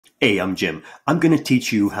Hey, I'm Jim. I'm going to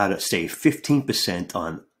teach you how to save 15%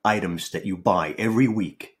 on items that you buy every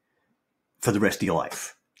week for the rest of your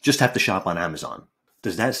life. Just have to shop on Amazon.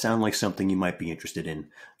 Does that sound like something you might be interested in?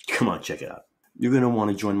 Come on, check it out. You're going to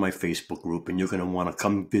want to join my Facebook group, and you're going to want to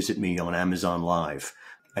come visit me on Amazon Live.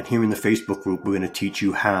 And here in the Facebook group, we're going to teach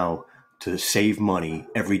you how to save money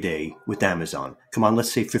every day with Amazon. Come on,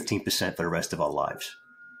 let's save 15% for the rest of our lives.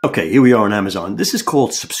 Okay, here we are on Amazon. This is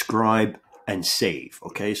called Subscribe and Save.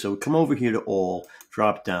 Okay, so come over here to All,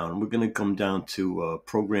 drop down. We're going to come down to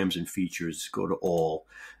Programs and Features, go to All,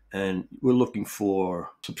 and we're looking for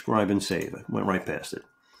Subscribe and Save. I went right past it.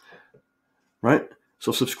 Right?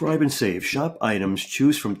 So Subscribe and Save. Shop items,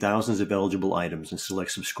 choose from thousands of eligible items, and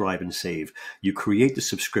select Subscribe and Save. You create the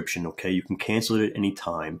subscription, okay? You can cancel it at any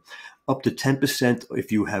time. Up to 10%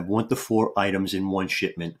 if you have 1 to 4 items in one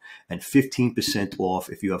shipment, and 15% off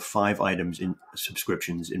if you have 5 items in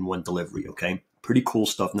subscriptions in one delivery, okay? Pretty cool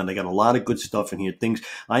stuff. Now, they got a lot of good stuff in here. Things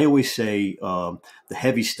I always say, the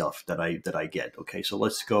heavy stuff that I get, okay? So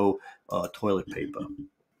let's go toilet paper.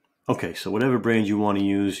 Okay, so whatever brand you want to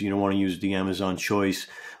use, you don't want to use the Amazon choice.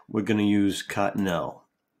 We're going to use Cottonelle.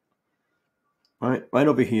 All right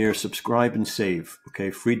over here, Subscribe and Save. Okay,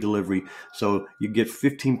 free delivery. So you get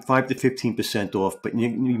 5 to 15% off. But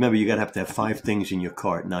remember, you have to have 5 things in your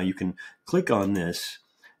cart. Now you can click on this,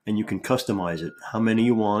 and you can customize it. How many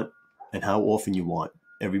you want, and how often you want.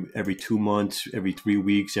 Every 2 months, every 3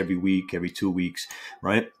 weeks, every week, every 2 weeks,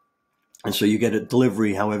 right? And so you get a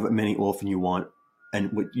delivery however many often you want. And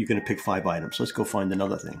you're going to pick 5 items. Let's go find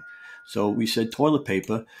another thing. So we said toilet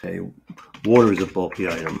paper. Okay, water is a bulky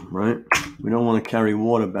item, right? We don't want to carry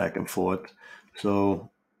water back and forth. So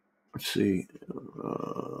let's see.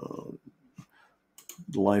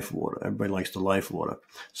 The Life Water. Everybody likes the Life Water.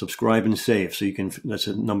 Subscribe and Save. So you can. That's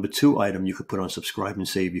a number 2 item you could put on Subscribe and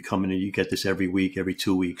Save. You come in and you get this every week, every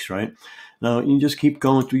 2 weeks, right? Now you just keep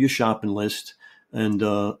going through your shopping list and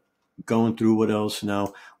going through what else.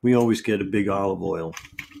 Now we always get a big olive oil,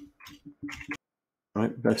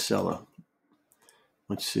 right? Bestseller.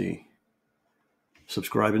 Let's see.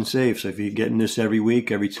 Subscribe and Save. So if you're getting this every week,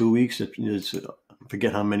 every 2 weeks, it's,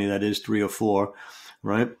 forget how many that is, 3 or 4,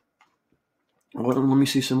 right? Well, let me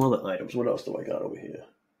see some other items. What else do I got over here?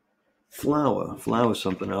 Flour. Flour is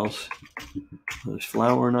something else. There's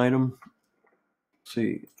flour an item. Let's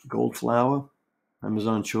see, gold flour.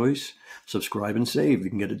 Amazon choice. Subscribe and Save. You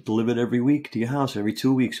can get it delivered every week to your house, every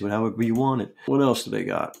 2 weeks, however you want it. What else do they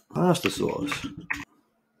got? Pasta sauce.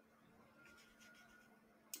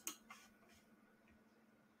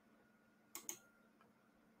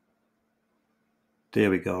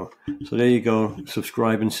 There we go. So there you go.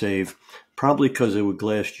 Subscribe and Save. Probably because they were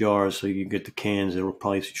glass jars, so you get the cans. They will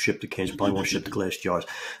probably ship the cans. You probably won't ship the glass jars.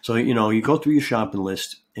 So, you go through your shopping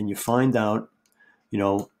list and you find out,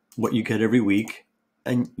 what you get every week.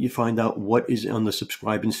 And you find out what is on the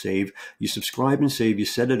Subscribe and Save. You subscribe and save. You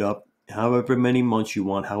set it up however many months you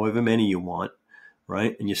want, however many you want,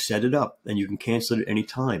 right? And you set it up, and you can cancel it at any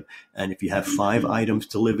time. And if you have 5 items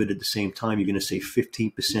delivered at the same time, you're going to save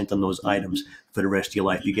 15% on those items for the rest of your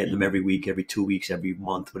life. You're getting them every week, every 2 weeks, every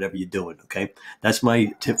month, whatever you're doing, okay? That's my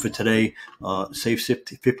tip for today. Save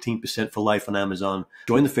 15% for life on Amazon.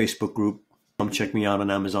 Join the Facebook group. Come check me out on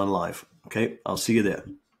Amazon Live, okay? I'll see you there.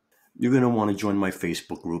 You're going to want to join my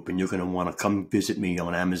Facebook group, and you're going to want to come visit me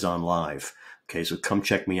on Amazon Live. Okay, so come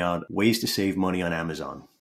check me out. Ways to save money on Amazon.